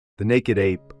The Naked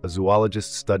Ape, a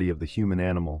zoologist's study of the human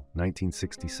animal,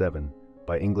 1967,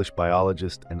 by English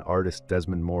biologist and artist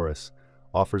Desmond Morris,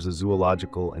 offers a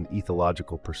zoological and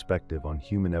ethological perspective on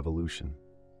human evolution.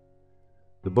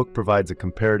 The book provides a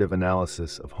comparative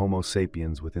analysis of Homo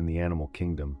sapiens within the animal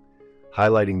kingdom,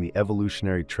 highlighting the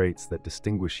evolutionary traits that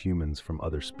distinguish humans from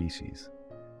other species.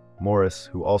 Morris,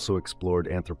 who also explored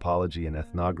anthropology and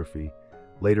ethnography,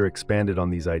 later expanded on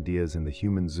these ideas in The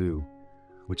Human Zoo,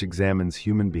 which examines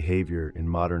human behavior in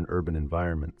modern urban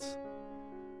environments.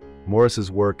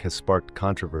 Morris's work has sparked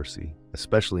controversy,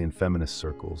 especially in feminist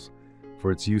circles,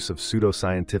 for its use of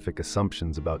pseudoscientific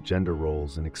assumptions about gender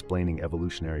roles in explaining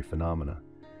evolutionary phenomena.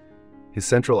 His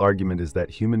central argument is that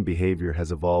human behavior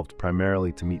has evolved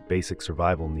primarily to meet basic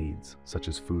survival needs, such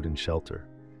as food and shelter.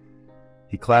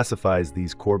 He classifies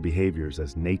these core behaviors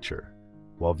as nature,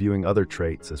 while viewing other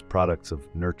traits as products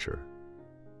of nurture.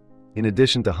 In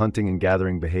addition to hunting and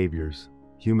gathering behaviors,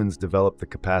 humans develop the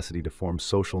capacity to form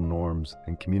social norms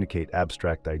and communicate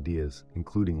abstract ideas,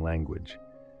 including language.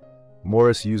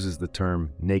 Morris uses the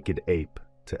term naked ape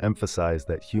to emphasize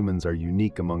that humans are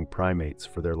unique among primates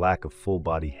for their lack of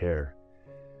full-body hair.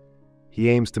 He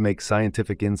aims to make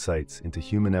scientific insights into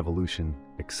human evolution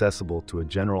accessible to a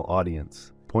general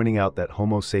audience, pointing out that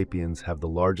Homo sapiens have the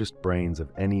largest brains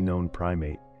of any known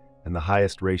primate and the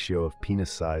highest ratio of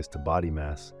penis size to body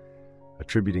mass,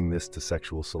 attributing this to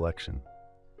sexual selection.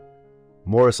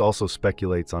 Morris also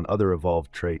speculates on other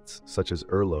evolved traits, such as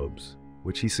earlobes,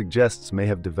 which he suggests may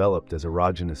have developed as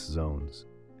erogenous zones,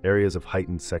 areas of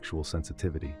heightened sexual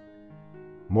sensitivity.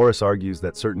 Morris argues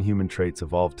that certain human traits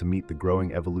evolved to meet the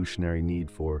growing evolutionary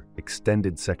need for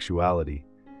extended sexuality,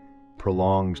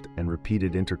 prolonged and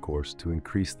repeated intercourse to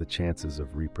increase the chances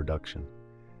of reproduction.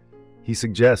 He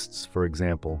suggests, for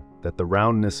example, that the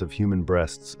roundness of human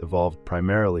breasts evolved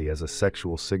primarily as a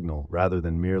sexual signal rather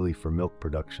than merely for milk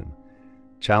production,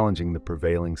 challenging the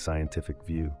prevailing scientific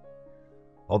view.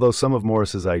 Although some of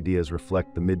Morris's ideas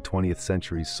reflect the mid-20th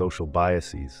century's social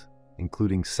biases,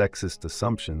 including sexist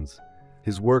assumptions,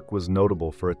 his work was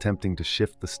notable for attempting to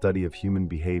shift the study of human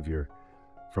behavior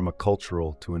from a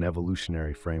cultural to an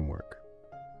evolutionary framework.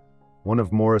 One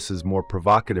of Morris's more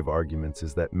provocative arguments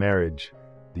is that marriage,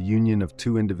 the union of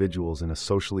two individuals in a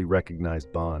socially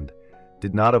recognized bond,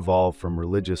 did not evolve from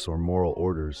religious or moral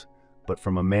orders, but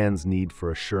from a man's need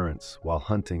for assurance while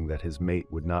hunting that his mate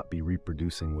would not be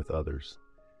reproducing with others.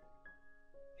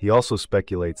 He also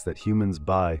speculates that humans,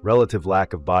 by relative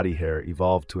lack of body hair,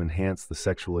 evolved to enhance the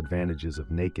sexual advantages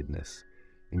of nakedness,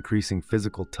 increasing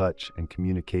physical touch and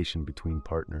communication between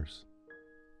partners.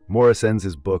 Morris ends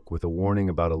his book with a warning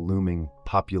about a looming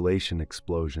population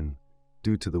explosion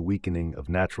due to the weakening of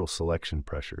natural selection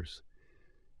pressures.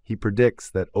 He predicts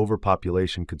that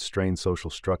overpopulation could strain social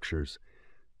structures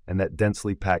and that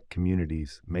densely packed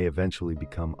communities may eventually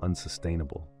become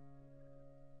unsustainable.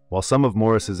 While some of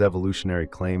Morris's evolutionary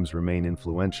claims remain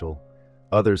influential,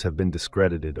 others have been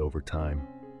discredited over time.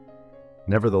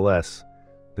 Nevertheless,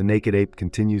 The Naked Ape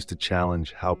continues to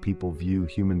challenge how people view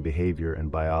human behavior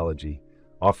and biology,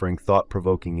 offering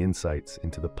thought-provoking insights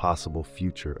into the possible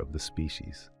future of the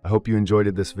species. I hope you enjoyed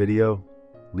this video.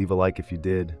 Leave a like if you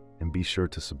did, and be sure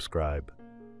to subscribe.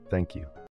 Thank you.